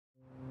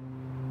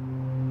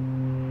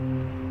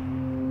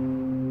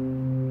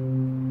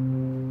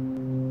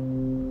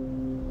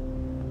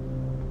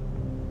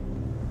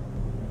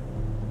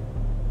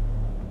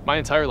My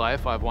entire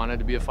life, I've wanted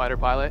to be a fighter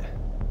pilot.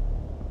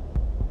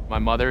 My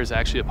mother is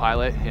actually a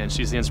pilot, and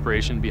she's the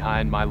inspiration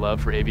behind my love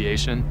for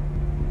aviation.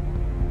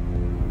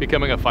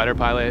 Becoming a fighter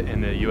pilot in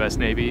the US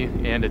Navy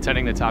and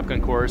attending the Top Gun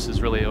course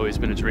has really always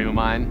been a dream of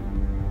mine.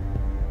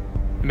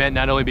 It meant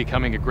not only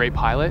becoming a great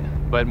pilot,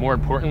 but more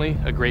importantly,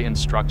 a great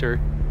instructor.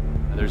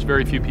 There's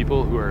very few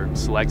people who are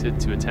selected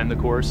to attend the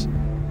course,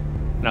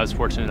 and I was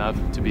fortunate enough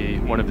to be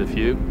one of the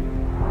few.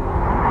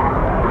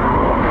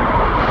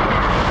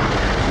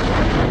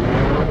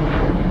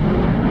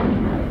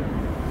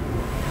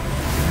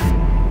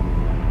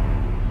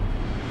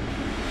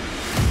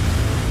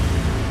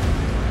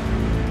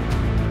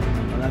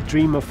 That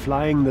dream of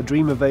flying, the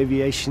dream of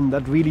aviation,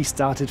 that really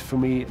started for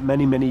me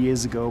many, many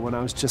years ago when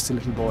I was just a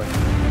little boy.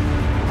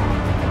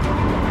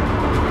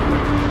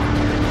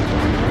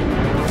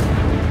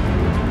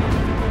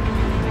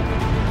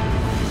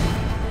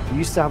 We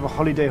used to have a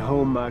holiday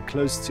home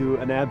close to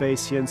an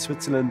airbase here in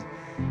Switzerland,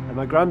 and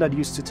my granddad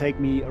used to take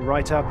me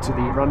right up to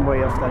the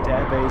runway of that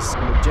airbase,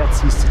 and the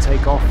jets used to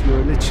take off.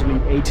 You're literally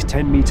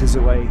 8-10 meters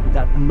away.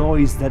 That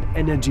noise, that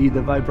energy,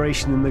 the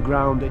vibration in the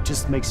ground, it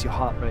just makes your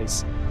heart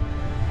race.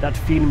 That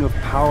feeling of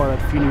power,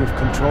 that feeling of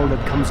control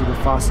that comes with a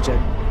fast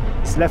jet,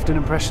 it's left an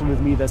impression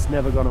with me that's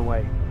never gone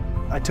away.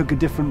 I took a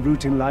different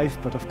route in life,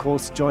 but of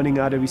course joining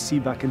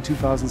IWC back in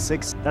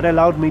 2006, that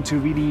allowed me to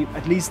really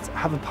at least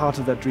have a part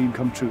of that dream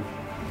come true.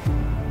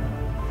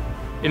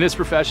 In this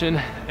profession,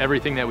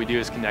 everything that we do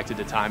is connected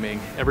to timing.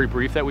 Every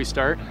brief that we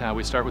start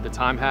with a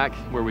time hack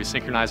where we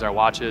synchronize our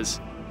watches.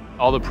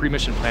 All the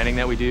pre-mission planning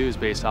that we do is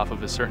based off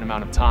of a certain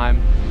amount of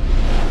time.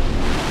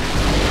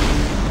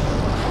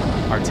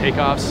 Our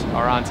takeoffs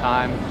are on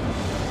time.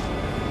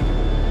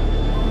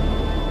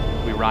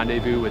 We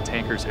rendezvous with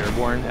tankers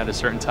airborne at a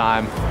certain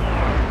time.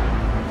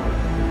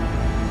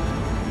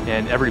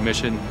 And every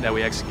mission that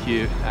we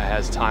execute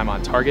has time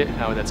on target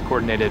that's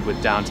coordinated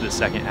with down to the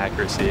second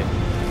accuracy.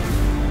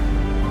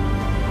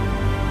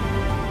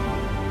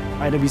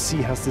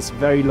 IWC has this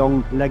very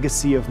long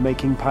legacy of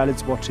making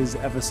pilots' watches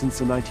ever since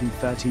the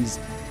 1930s.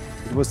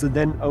 It was the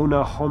then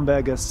owner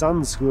Homberger's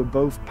sons who were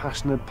both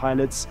passionate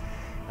pilots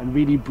and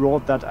really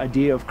brought that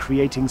idea of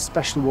creating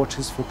special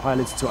watches for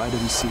pilots to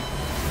IWC.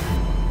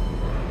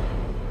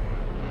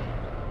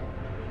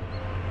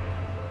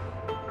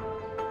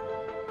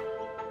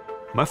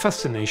 My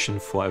fascination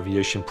for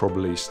aviation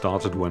probably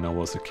started when I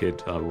was a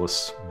kid. I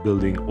was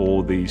building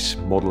all these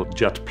model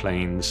jet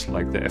planes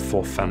like the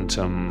F-4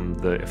 Phantom,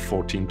 the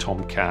F-14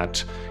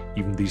 Tomcat,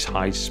 even these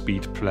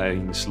high-speed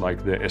planes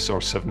like the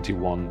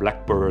SR-71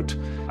 Blackbird.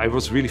 I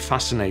was really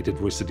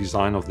fascinated with the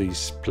design of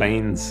these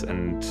planes,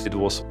 and it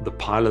was the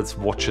pilots'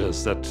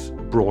 watches that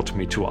brought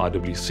me to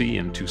IWC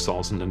in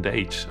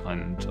 2008,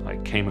 and I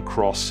came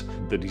across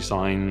the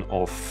design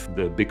of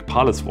the big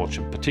pilot's watch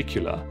in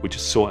particular, which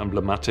is so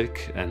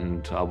emblematic,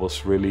 and I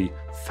was really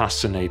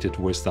fascinated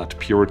with that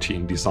purity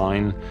in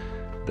design,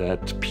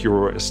 that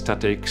pure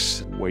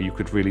aesthetics, where you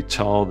could really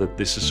tell that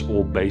this is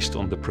all based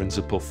on the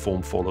principle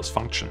form follows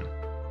function.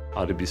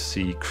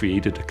 IWC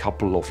created a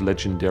couple of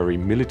legendary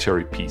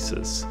military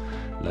pieces,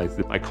 like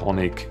the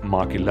iconic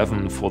Mark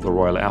 11 for the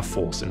Royal Air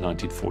Force in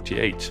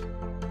 1948.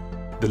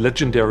 The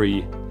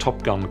legendary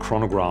Top Gun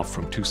chronograph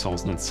from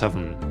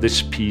 2007.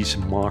 This piece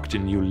marked a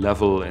new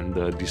level in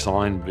the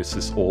design with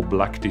this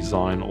all-black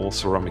design, all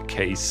ceramic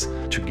case,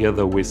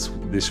 together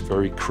with this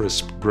very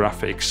crisp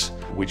graphics,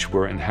 which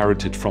were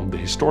inherited from the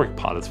historic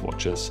pilot's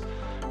watches.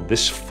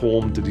 This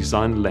formed the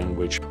design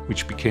language,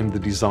 which became the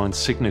design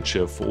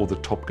signature for all the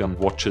Top Gun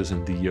watches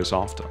in the years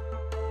after.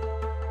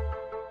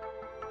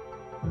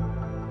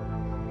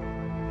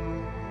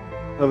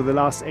 Over the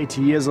last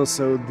 80 years or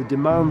so, the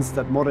demands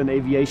that modern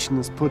aviation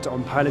has put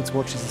on pilots'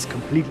 watches is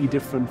completely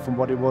different from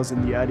what it was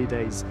in the early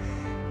days.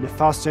 In a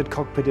fast jet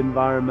cockpit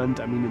environment,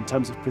 in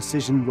terms of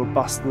precision,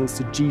 robustness,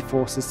 the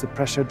G-forces, the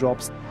pressure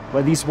drops,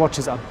 where these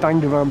watches are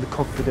banged around the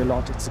cockpit a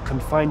lot, it's a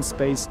confined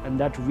space, and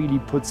that really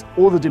puts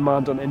all the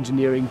demand on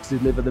engineering to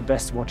deliver the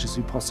best watches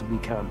we possibly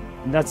can.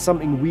 And that's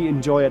something we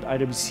enjoy at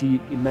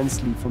IWC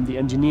immensely, from the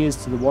engineers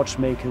to the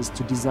watchmakers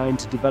to design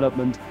to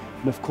development.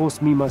 And of course,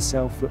 me,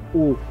 myself, we're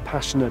all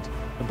passionate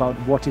about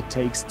what it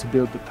takes to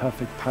build the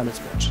perfect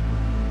pilot's watch.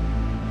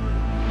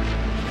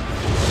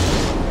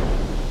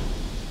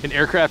 An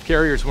aircraft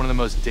carrier is one of the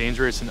most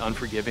dangerous and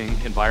unforgiving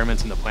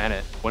environments on the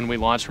planet. When we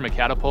launch from a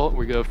catapult,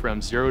 we go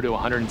from 0 to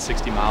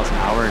 160 miles an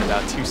hour in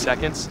about 2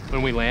 seconds.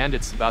 When we land,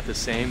 it's about the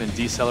same in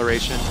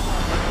deceleration.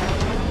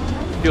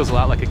 It feels a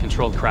lot like a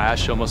controlled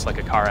crash, almost like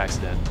a car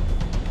accident.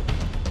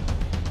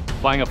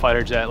 Flying a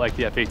fighter jet like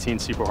the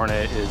F-18 Super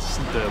Hornet is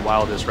the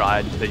wildest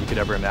ride that you could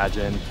ever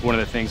imagine. One of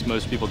the things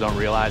most people don't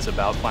realize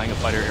about flying a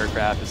fighter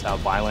aircraft is how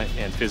violent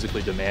and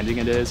physically demanding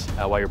it is.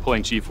 While you're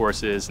pulling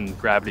G-forces and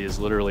gravity is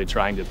literally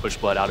trying to push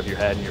blood out of your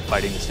head and you're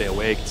fighting to stay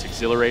awake, it's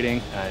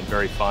exhilarating and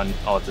very fun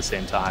all at the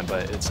same time,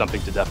 but it's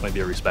something to definitely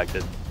be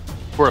respected.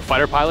 For a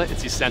fighter pilot,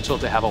 it's essential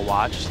to have a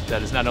watch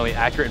that is not only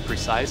accurate and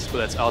precise, but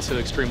that's also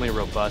extremely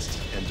robust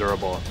and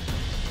durable.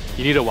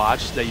 You need a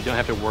watch that you don't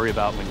have to worry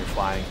about when you're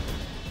flying.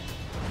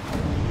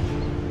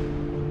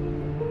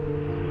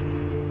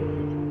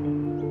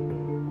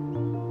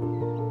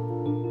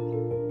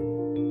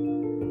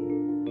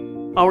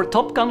 Our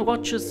Top Gun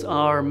watches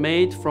are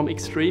made from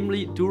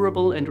extremely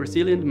durable and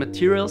resilient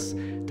materials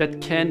that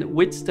can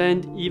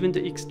withstand even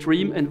the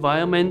extreme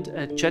environment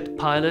a jet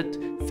pilot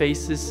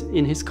faces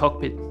in his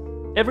cockpit.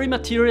 Every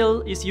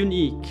material is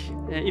unique.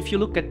 If you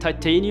look at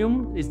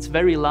titanium, it's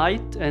very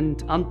light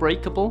and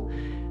unbreakable.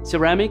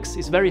 Ceramics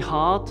is very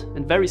hard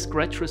and very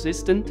scratch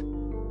resistant.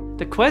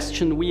 The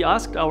question we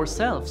asked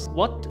ourselves,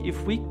 what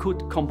if we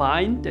could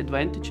combine the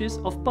advantages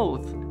of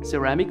both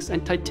ceramics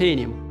and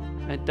titanium?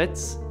 And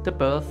that's the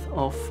birth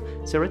of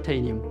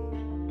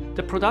Ceratanium.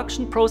 The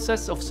production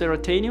process of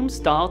Ceratanium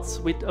starts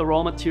with a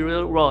raw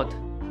material rod.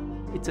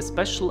 It's a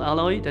special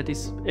alloy that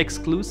is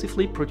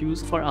exclusively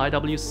produced for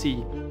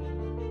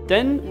IWC.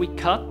 Then we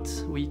cut,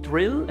 we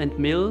drill and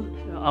mill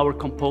our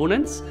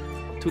components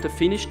to the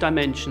finished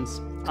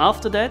dimensions.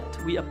 After that,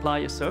 we apply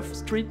a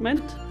surface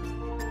treatment.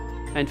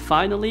 And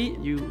finally,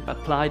 you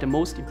apply the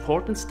most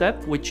important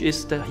step, which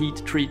is the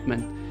heat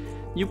treatment.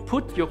 You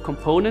put your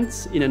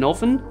components in an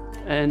oven,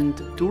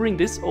 and during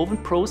this oven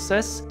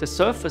process, the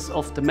surface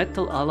of the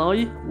metal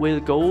alloy will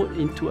go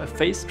into a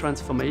phase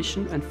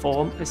transformation and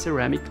form a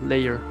ceramic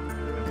layer.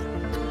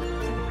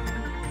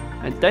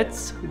 And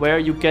that's where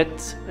you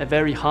get a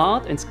very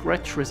hard and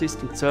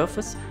scratch-resistant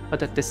surface,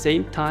 but at the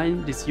same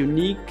time this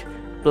unique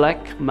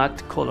black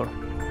matte color.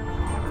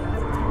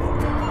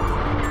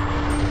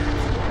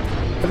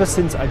 Ever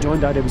since I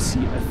joined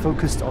IWC, I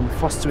focused on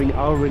fostering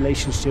our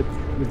relationship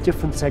with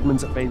different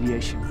segments of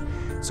aviation.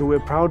 So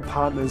we're proud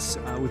partners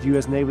with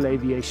US Naval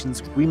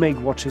Aviations. We make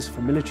watches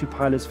for military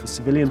pilots, for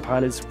civilian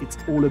pilots. It's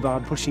all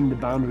about pushing the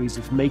boundaries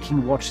of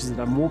making watches that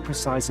are more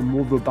precise and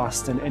more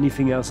robust than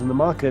anything else in the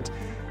market,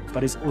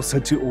 but it's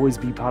also to always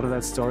be part of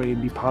that story and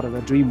be part of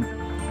that dream.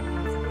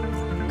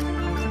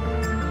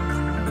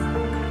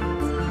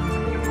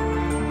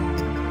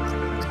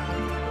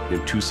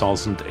 In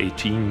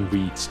 2018,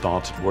 we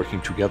started working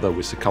together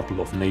with a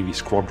couple of Navy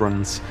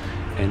squadrons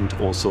and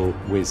also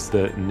with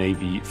the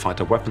Navy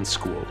Fighter Weapons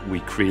School.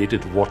 We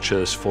created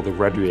watches for the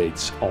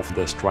graduates of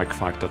the Strike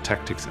Fighter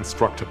Tactics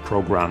Instructor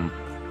program,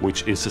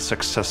 which is a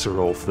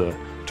successor of the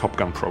Top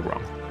Gun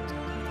program.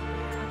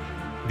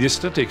 The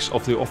aesthetics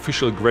of the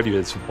official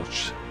graduates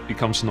watch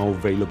becomes now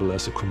available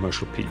as a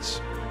commercial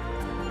piece.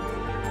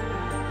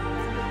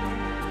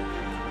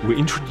 We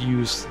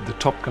introduced the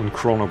Top Gun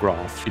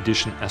Chronograph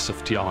edition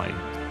SFTI.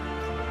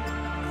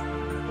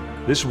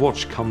 This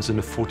watch comes in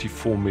a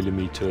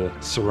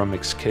 44mm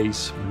ceramics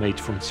case made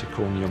from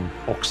zirconium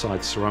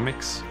oxide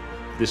ceramics.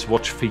 This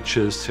watch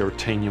features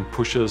Ceratanium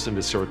pushers and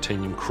the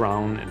Ceratanium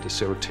crown and the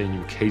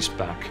Ceratanium case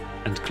back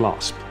and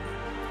clasp.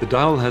 The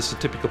dial has the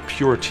typical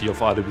purity of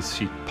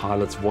IWC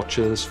pilots'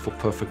 watches for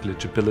perfect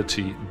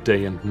legibility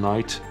day and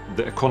night.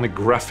 The iconic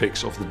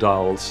graphics of the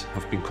dials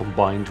have been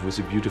combined with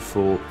a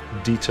beautiful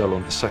detail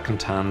on the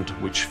second hand,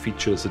 which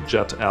features a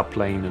jet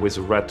airplane with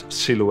a red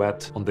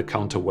silhouette on the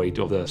counterweight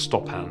of the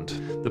stop hand.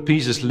 The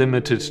piece is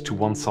limited to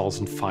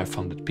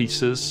 1,500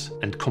 pieces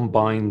and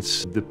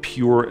combines the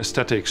pure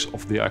aesthetics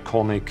of the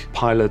iconic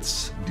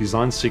pilot's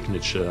design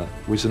signature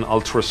with an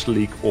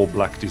ultra-sleek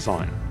all-black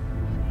design.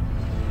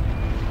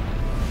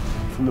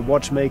 From the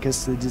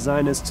watchmakers to the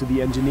designers to the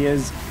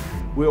engineers,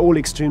 we're all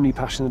extremely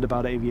passionate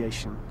about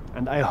aviation.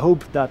 And I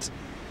hope that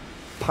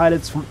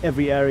pilots from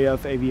every area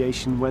of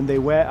aviation, when they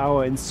wear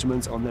our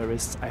instruments on their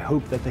wrists, I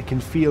hope that they can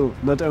feel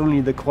not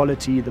only the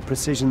quality, the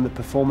precision, the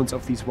performance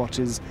of these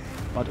watches,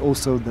 but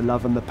also the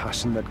love and the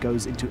passion that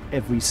goes into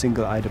every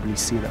single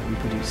IWC that we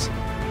produce.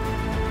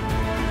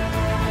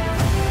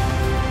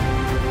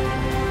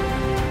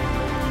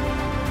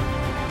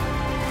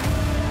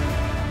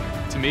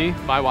 To me,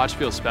 my watch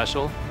feels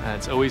special, and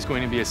it's always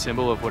going to be a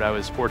symbol of what I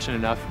was fortunate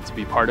enough to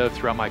be part of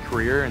throughout my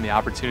career and the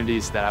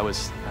opportunities that I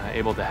was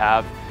able to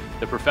have,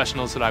 the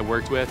professionals that I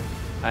worked with,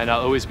 and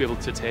I'll always be able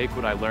to take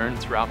what I learned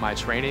throughout my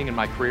training and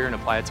my career and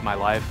apply it to my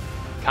life,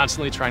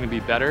 constantly trying to be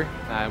better,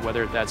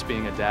 whether that's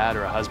being a dad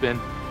or a husband,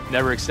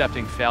 never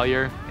accepting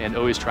failure, and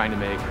always trying to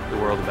make the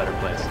world a better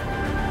place.